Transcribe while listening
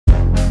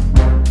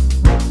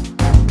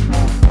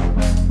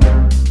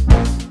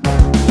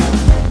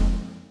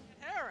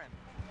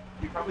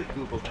probably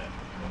Googled it.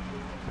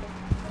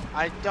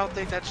 I don't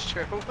think that's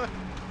true.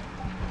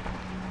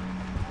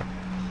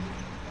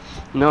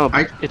 No,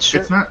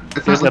 it's not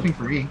looking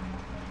for me.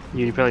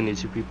 You probably need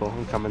 2 people.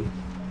 I'm coming.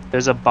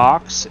 There's a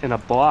box and a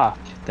block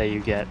that you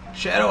get.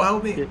 Shadow,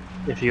 help me!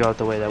 If you go out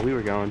the way that we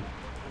were going.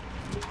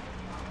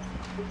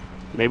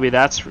 Maybe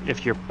that's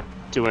if you're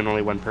doing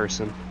only 1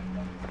 person.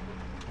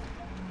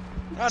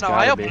 Oh no,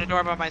 I opened the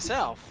door by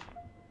myself.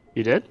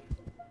 You did?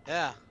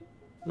 Yeah.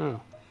 Oh.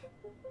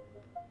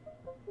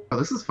 Oh,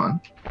 this is fun.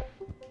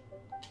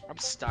 I'm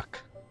stuck.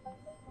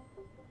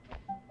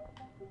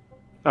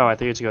 Oh, I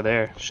think it's to go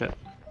there. Shit.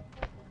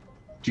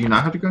 Do you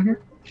not have to go here?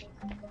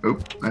 Oh,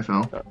 I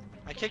fell.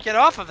 I can't get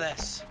off of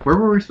this. Where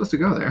were we supposed to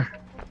go there?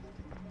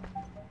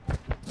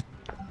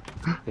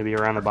 Maybe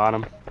around the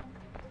bottom.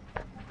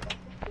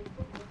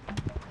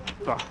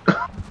 Oh.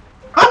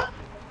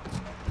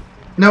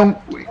 No,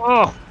 wait.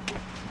 Oh.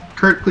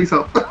 Kurt, please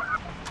help.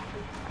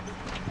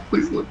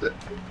 Please lift it.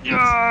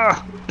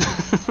 Yeah.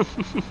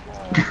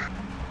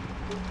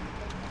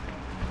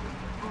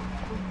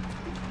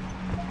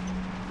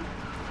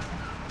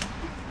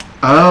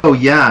 Oh,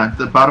 yeah,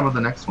 the bottom of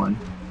the next one.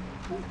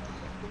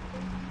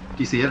 Do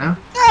you see it now?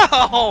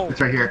 No!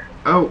 It's right here.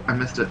 Oh, I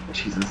missed it.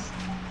 Jesus.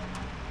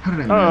 How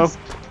did I miss?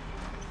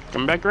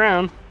 Come back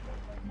around.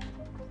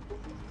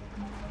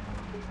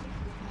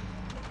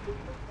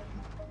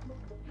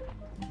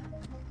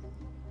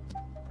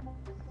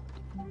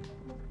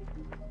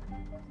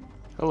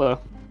 Hello.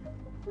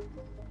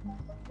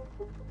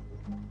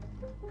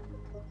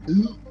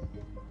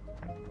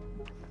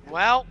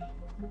 Well.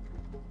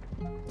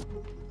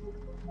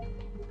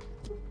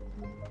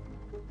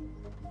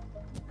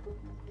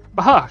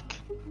 Fuck.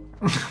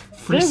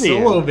 Free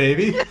solo,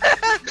 baby.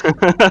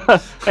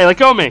 Hey, let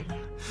go of me.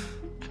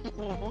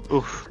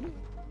 Oof.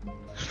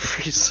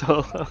 Free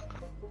solo.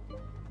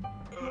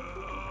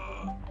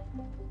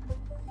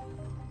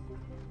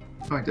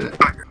 Oh, I did it.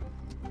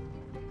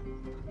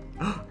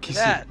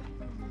 Dad.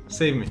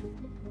 Save me.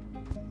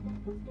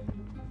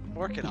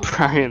 Working on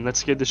Brian, that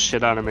scared the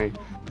shit out of me.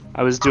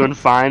 I was doing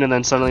fine, and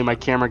then suddenly my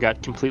camera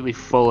got completely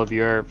full of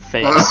your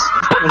face.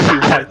 You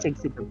walked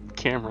into the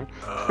camera.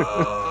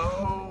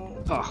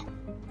 Oh.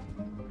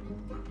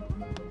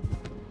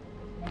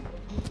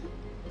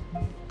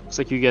 Looks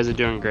like you guys are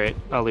doing great.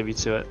 I'll leave you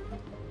to it.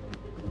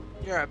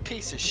 You're a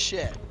piece of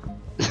shit.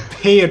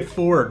 Pay it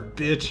forward,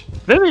 bitch.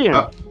 Vivian!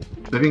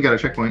 Vivian got a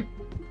checkpoint.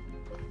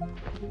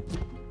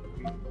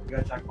 You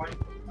got a checkpoint?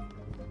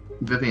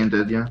 Vivian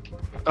did, yeah.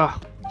 Oh,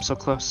 so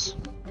close.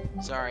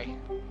 Sorry.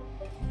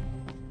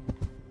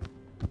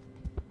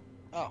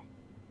 Oh.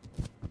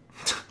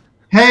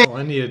 Hey! Oh,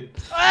 I need.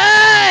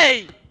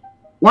 Hey!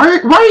 Why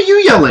are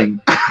you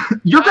yelling?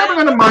 You're grabbing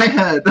onto my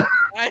head.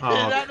 I did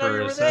Oh, not know you were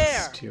Curtis, there.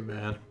 that's too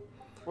bad.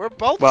 We're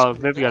both. Well,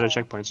 Viv got a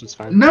checkpoint, so it's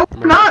fine. No,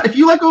 I'm not. If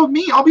you let go of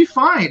me, I'll be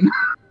fine.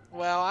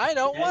 Well, I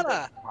don't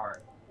wanna.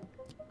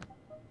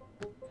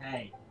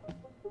 Hey.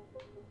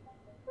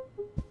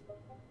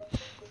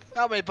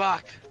 Help me,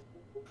 Buck.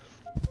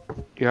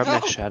 You're up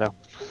next, Shadow.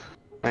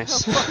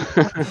 Nice.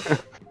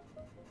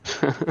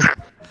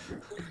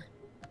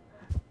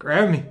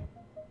 Grab me.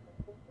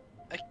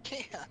 I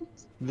can't.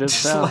 Viv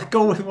Just fell. let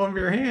go with one of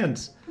your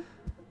hands.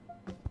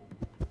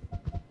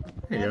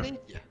 There you go. Need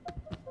you.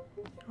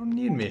 You don't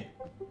need me.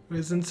 It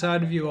was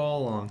inside of you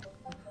all along.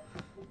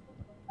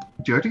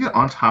 Do you have to get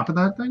on top of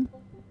that thing?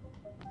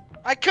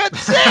 I couldn't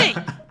see.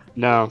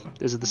 No,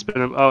 is it the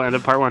spin of... Oh, end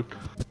of part 1.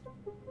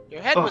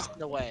 Your head was in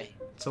the way.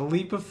 It's a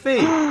leap of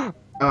faith. Oh,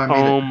 I made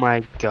Oh it.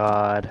 my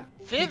god.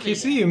 Vivian.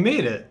 KC, you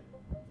made it.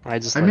 I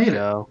just I let made it.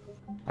 go.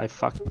 I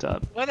fucked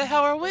up. Where the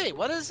hell are we?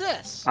 What is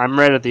this? I'm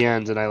right at the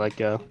end and I let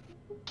go.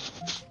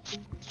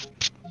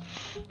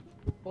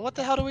 Well, what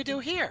the hell do we do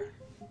here?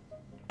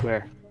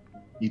 Where?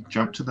 You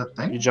jump to the You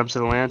thing? jumped to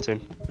the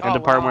lantern. Oh, End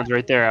of part wow. 1's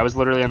right there. I was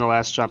literally on the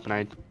last jump and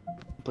I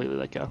completely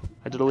let go.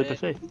 I did a leap of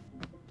faith.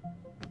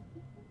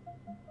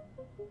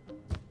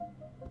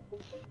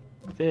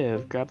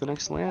 Viv, grab the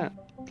next lantern.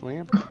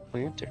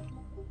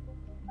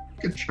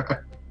 Good try.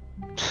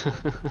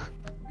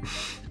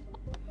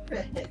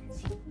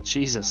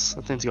 Jesus,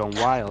 that thing's going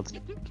wild.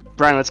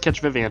 Brian, let's catch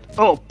Vivian.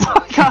 Oh,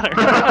 got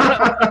her!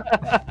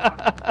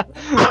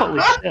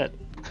 Holy shit.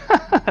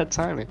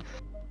 Timing.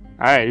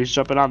 Alright, who's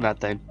jumping on that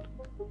thing?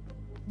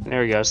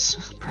 There he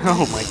goes.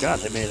 Oh my god,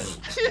 they made it.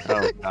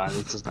 Oh god,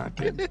 this is not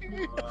good.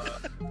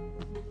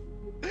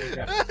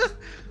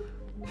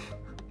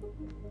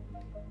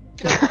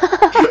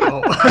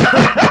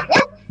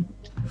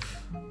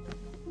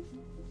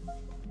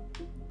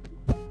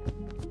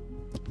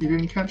 You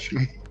didn't catch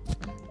me.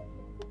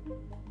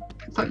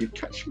 I thought you'd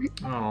catch me.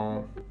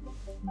 Oh.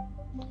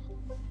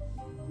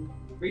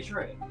 Reach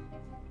right.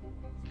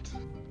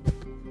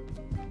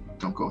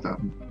 Don't go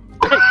without me.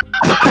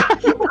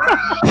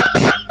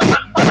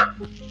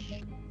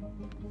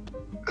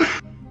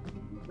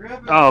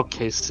 Oh,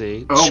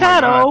 KC. Oh my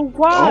Shadow, God.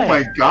 why? Oh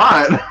my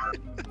god!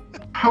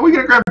 How are we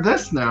gonna grab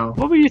this now?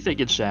 What were you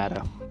thinking,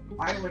 Shadow?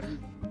 I would.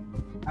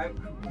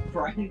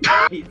 Brian.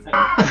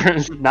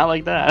 Not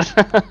like that.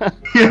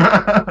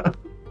 Yeah.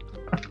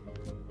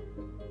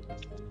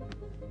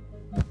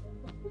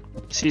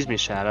 Excuse me,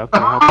 Shadow.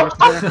 Can I help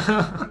you,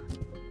 sir?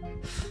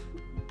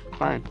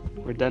 Fine.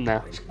 We're done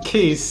now.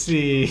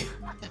 Casey.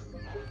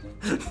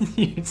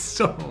 You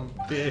so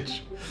bitch.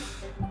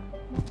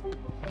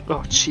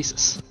 Oh,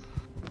 Jesus.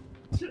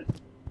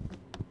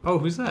 Oh,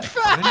 who's that?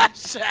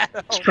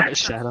 Shadow. Try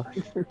Shadow.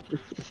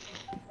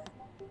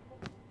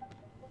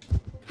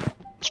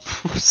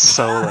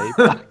 So late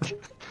back.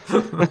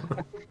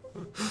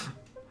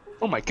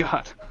 Oh my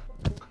god.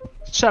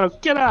 Shadow,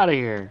 get out of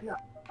here.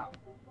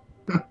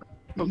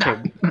 Okay.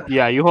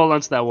 Yeah, you hold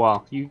on to that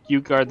wall.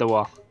 You guard the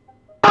wall.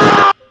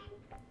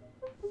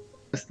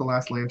 It's the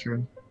last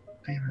lantern.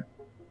 Damn it.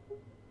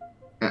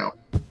 Ow.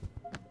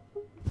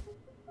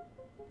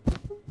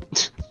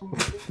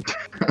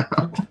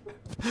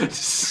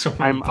 So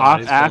I'm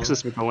off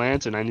axis with the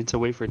lantern. I need to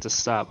wait for it to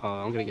stop. Oh,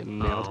 I'm gonna get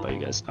nailed by you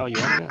guys. Oh, you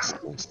are this.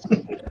 Nice.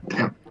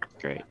 Damn.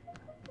 Great.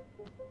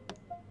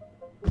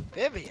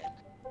 Vivian.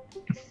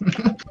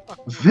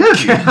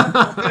 Vivian!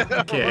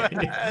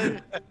 Okay.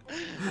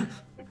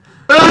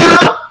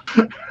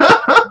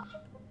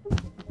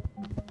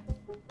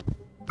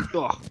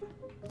 Ugh.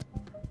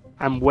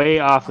 I'm way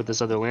off with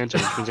this other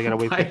lantern, which means I gotta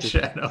wait for My it to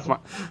Shadow.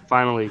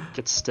 finally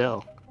get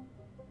still.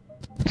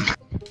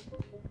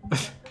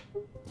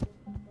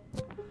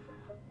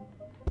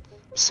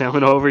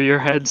 Sailing over your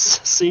heads.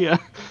 See ya.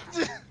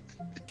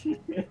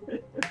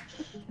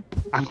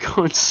 I'm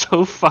going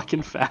so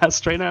fucking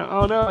fast right now.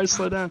 Oh no, I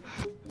slowed down.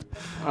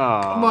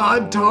 Oh. Come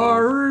on,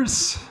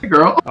 Tars. Hey,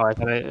 girl. Oh, I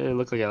thought it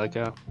looked like I let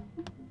go.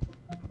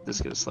 This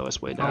is gonna slow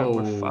us way down.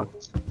 We're Oh.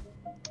 fucked.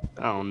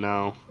 Oh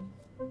no.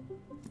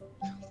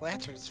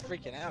 Lantern's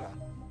freaking out.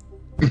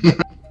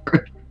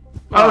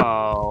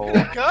 Oh.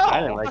 Go.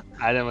 I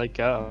didn't let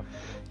go.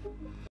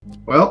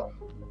 Well,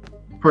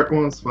 part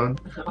 1 was fun.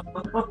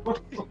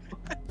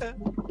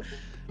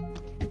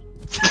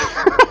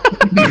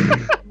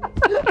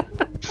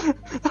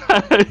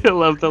 I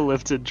love the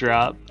lifted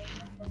drop.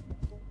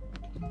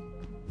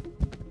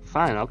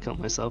 Fine, I'll kill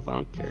myself. I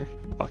don't care.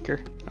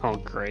 Fucker. Oh,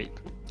 great.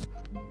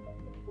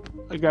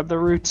 I grabbed the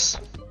roots.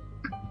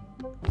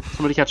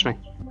 Somebody catch me.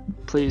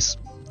 Please.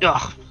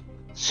 Ugh.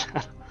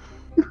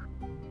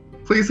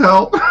 Please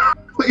help.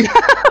 Please.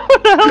 Where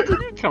the hell did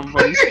you come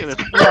from? You're gonna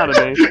throw out of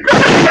me.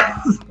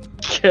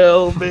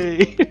 Kill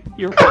me.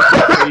 Your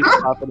fucking face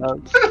popping up.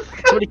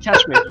 Somebody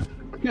catch me.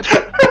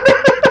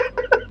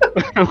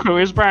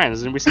 Where's Brian?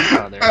 Is anybody seen him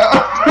out there?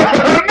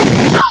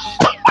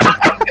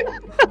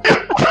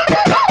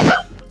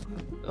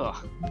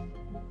 Ugh.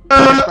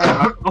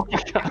 Oh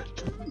my god.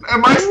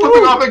 Am I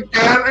slipping off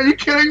again? Are you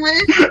kidding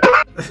me?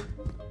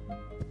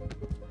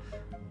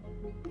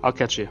 I'll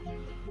catch you.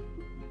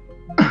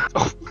 I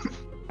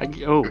Thank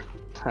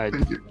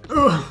you.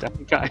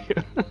 definitely got you.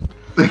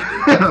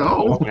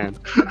 Oh. Oh man.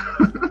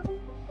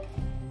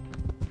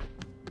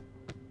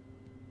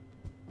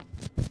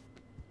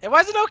 It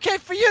wasn't okay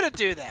for you to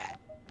do that.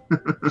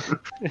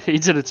 He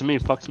did it to me,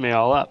 fucked me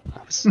all up.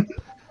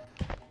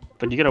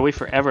 But you gotta wait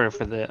forever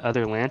for the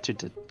other lantern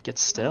to get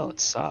still. It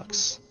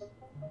sucks.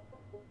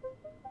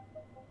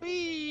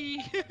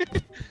 Whee.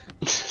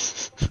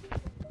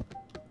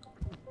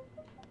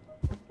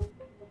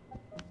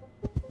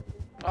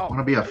 Oh, Want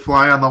to be a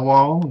fly on the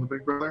wall in the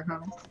Big Brother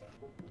house?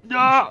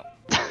 No!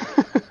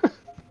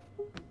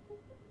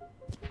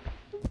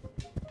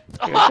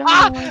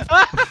 I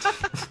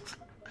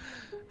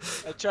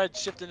tried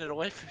shifting it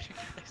away from you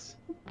guys.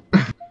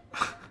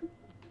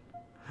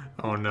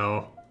 Oh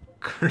no,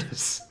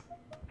 Curtis.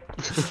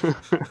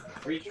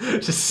 Reach.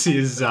 Just see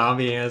his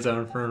zombie hands out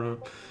in front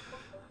of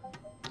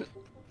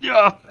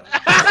Yeah! him.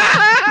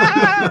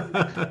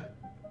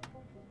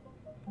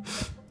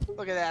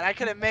 Look at that. I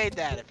could have made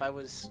that if I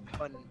was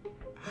on.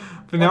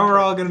 But now we're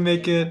all gonna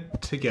make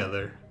it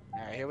together.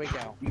 Alright, here we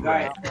go. You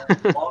guys,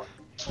 all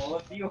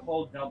of you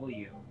hold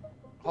W.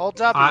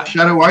 Hold up.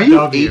 Shadow, why are you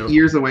W. 8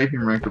 years away from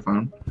your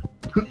microphone?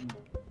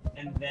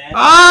 And then.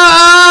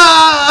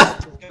 Ah!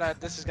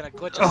 This is gonna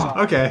glitch us off.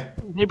 Okay.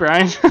 Hey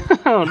Brian.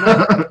 Oh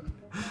no.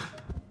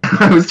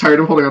 I was tired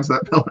of holding onto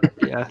that pillar.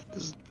 Yeah,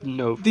 there's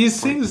no. These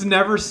point. things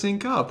never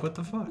sync up. What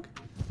the fuck?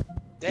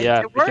 They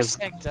were because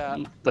synced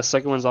up. the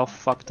second one's all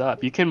fucked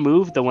up. You can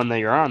move the one that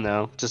you're on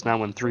though, just not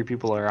when 3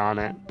 people are on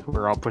it.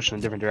 We're all pushing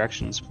in different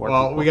directions. 4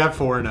 Well, people. we got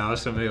 4 now,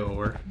 so maybe it'll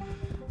work.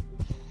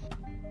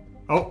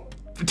 Oh,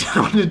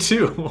 down to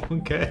 2.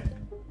 Okay.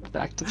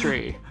 Back to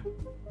 3.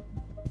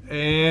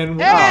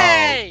 And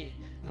Hey!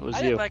 That was I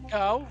you. didn't let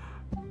go.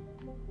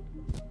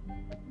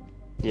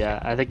 Yeah,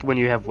 I think when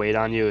you have weight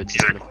on you, it's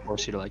just gonna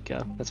force you to let go.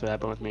 That's what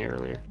happened with me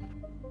earlier.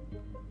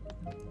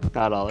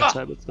 Not all the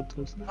time, but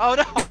sometimes. Oh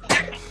no!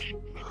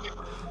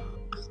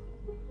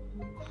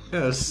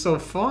 yeah, it's so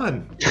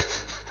fun.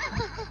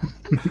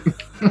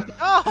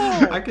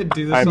 Oh! I could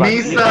do this. Alright, all bye.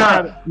 day.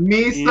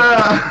 Misa!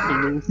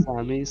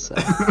 Misa.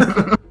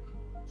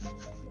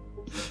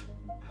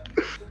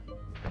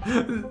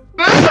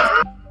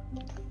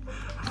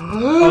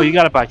 Oh, you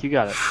got it back. You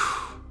got it.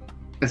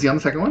 Is he on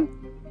the second one?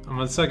 I'm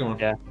on the second one.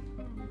 Yeah.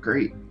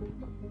 Great.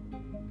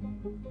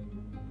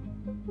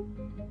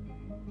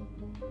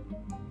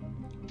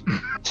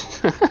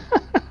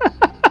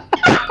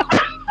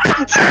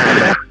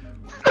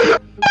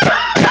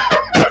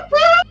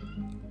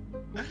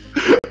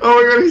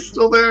 Oh my god, he's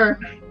still there.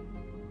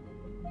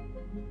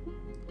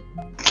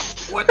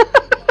 What?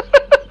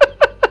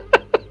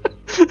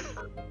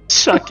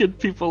 Chucking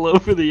people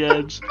over the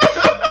edge.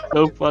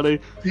 So funny.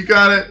 You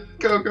got it.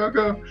 Go, go,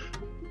 go.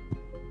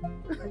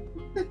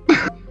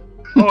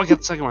 Oh, I got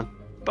the second one.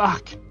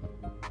 Buck.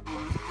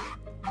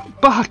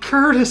 Buck.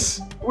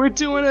 Curtis! We're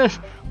doing it.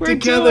 We're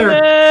Together.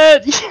 doing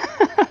it.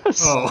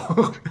 Yes.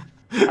 Oh.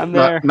 I'm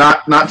there.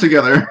 Not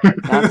together.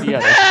 Not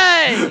together.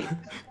 Hey!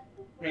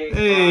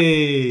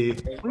 Hey!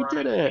 We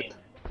did it.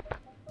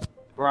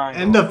 Brian.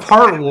 End of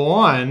part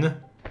 1.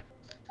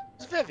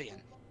 It's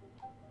Vivian.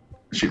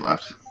 She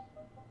left.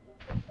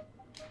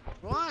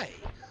 Why?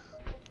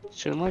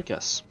 She didn't like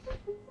us.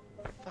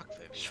 Fuck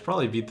Vivian. Should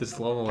probably beat this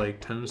level like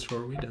 10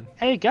 before we did.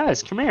 Hey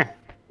guys, come here.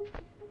 Can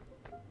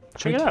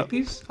Check we it take out.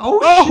 these? Oh,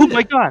 Oh shit.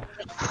 my god!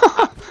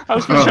 I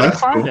was gonna Oh, try to that's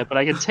find cool. it, but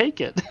I can take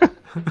it.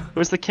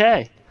 Where's the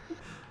K?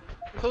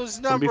 Who's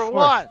number before.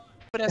 1?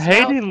 But as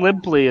Hating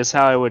limply is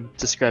how I would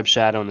describe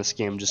Shadow in this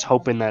game. Just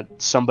hoping that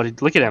somebody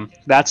look at him.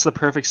 That's the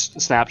perfect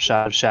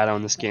snapshot of Shadow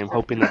in this game.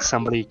 Hoping that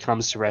somebody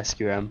comes to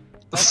rescue him.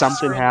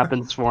 Something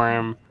happens for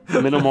him.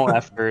 Minimal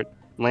effort.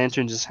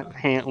 Lantern just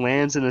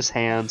lands in his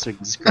hand, so he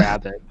can just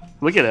grab it.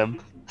 Look at him.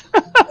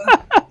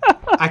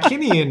 I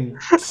can't even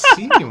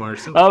see anymore.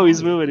 So Oh,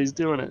 he's moving. He's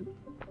doing it.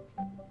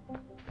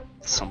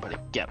 Somebody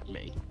get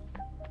me.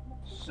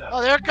 Oh,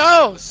 there it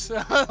goes!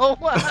 Oh,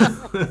 wow.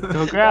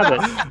 Go grab it.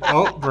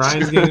 Oh,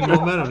 Brian's getting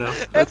momentum now.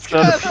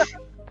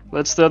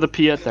 Let's throw the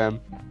P at them.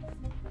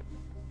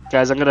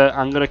 Guys, I'm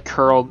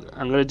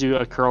gonna do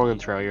a curl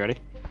intro. You ready?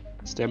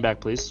 Stand back,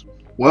 please.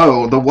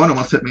 Whoa, the one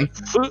almost hit me.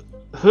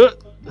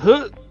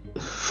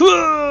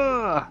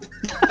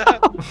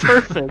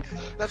 Perfect.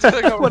 That's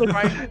gonna go What a-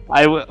 right.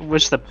 I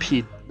wish the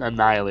P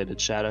annihilated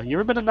Shadow. You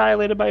ever been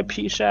annihilated by a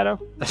P, Shadow?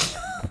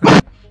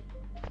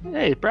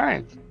 Hey,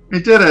 Brian.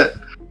 We did it.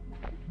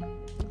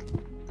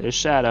 There's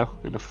Shadow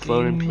in a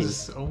floating P.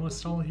 Game's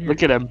almost all here.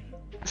 Look at him.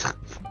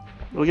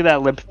 Look at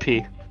that limp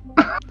P.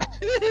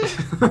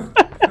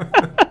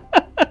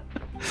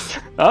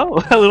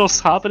 Oh, a little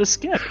hop and a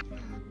skip.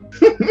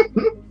 Look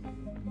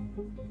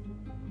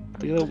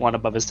at the one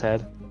above his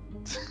head.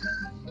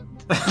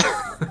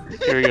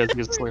 Here he goes, he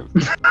gets slim.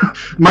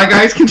 My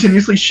guy's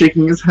continuously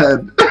shaking his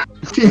head.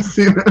 Do you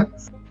see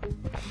this?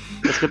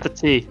 Let's get the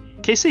T.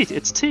 KC,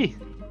 it's T.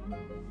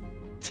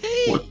 T!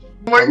 Oh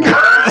my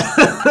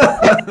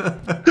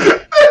god!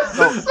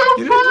 This is so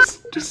You know,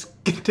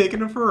 just get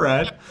taken for a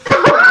ride.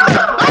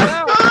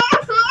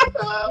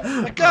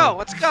 Let's go!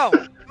 Let's go!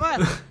 Come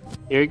on!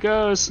 Here he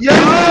goes.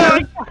 Yeah!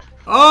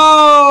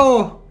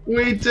 Oh!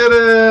 We did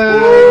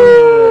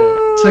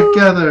it!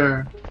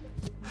 Together.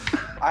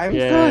 I'm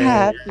Yay. so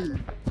happy.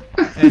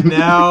 And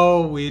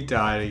now we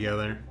die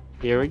together.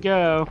 Here we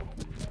go.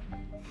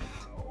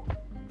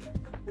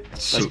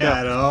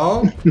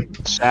 Shadow.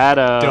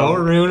 Shadow.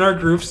 Don't ruin our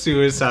group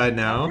suicide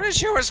now. Pretty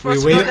sure we're We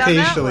supposed to go waited down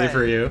that patiently way.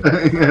 for you.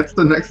 That's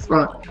the next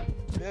spot.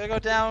 We gotta go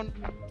down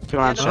Come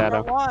on, to number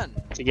Shadow.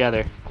 1.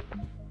 Together.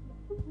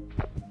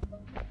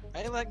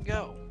 I ain't letting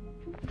go.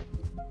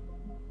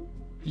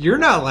 You're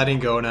not letting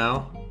go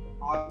now.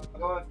 I'll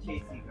go if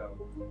Casey goes.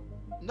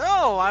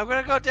 No, I'm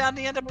gonna go down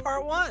the end of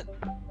part 1.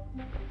 Oh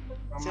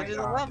It's the my end of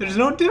the god. level. There's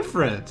no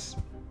difference.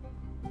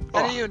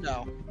 How do you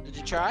know? Did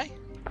you try?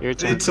 Your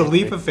turn. It's a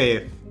leap of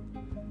faith.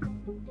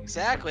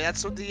 Exactly,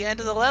 that's the end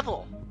of the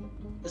level.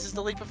 This is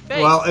the leap of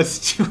faith. Well,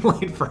 it's too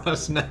late for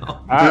us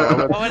now. Alright,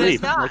 well, Oh, let's it is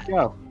leave. not. Let's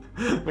go.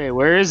 Wait,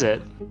 where is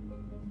it?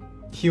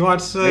 He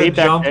wants to Way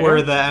back jump there?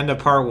 where the end of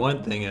part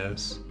 1 thing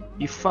is.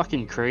 You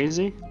fucking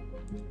crazy?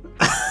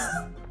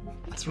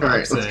 That's what I'm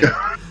Alright, let's saying. go.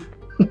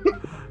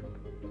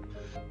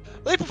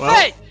 leap of Well-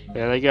 faith!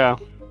 There they go.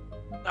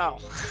 Oh.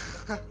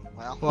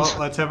 Well. Well,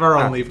 let's have our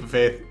own leap of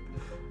faith.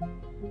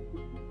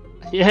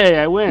 Yay,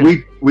 I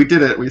win. We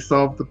did it. We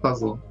solved the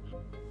puzzle.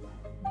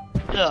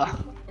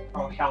 Ugh.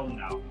 Oh hell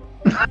no.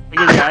 Look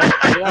at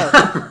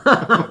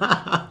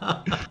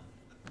that.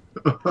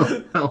 Oh,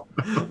 hell no.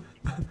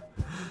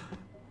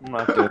 I'm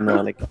not doing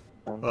that again.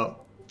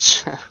 Well,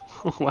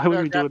 Why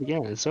would we do it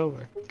again? It's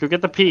over. Go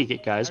get the P,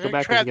 guys. I'm Go gonna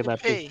back grab and get the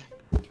that P.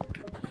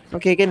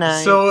 Okay, good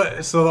night. so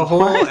the whole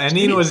What?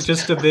 ending was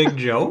just a big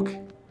joke?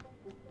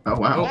 Oh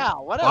wow.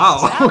 Wow, what a Wow,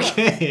 salad.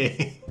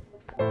 okay.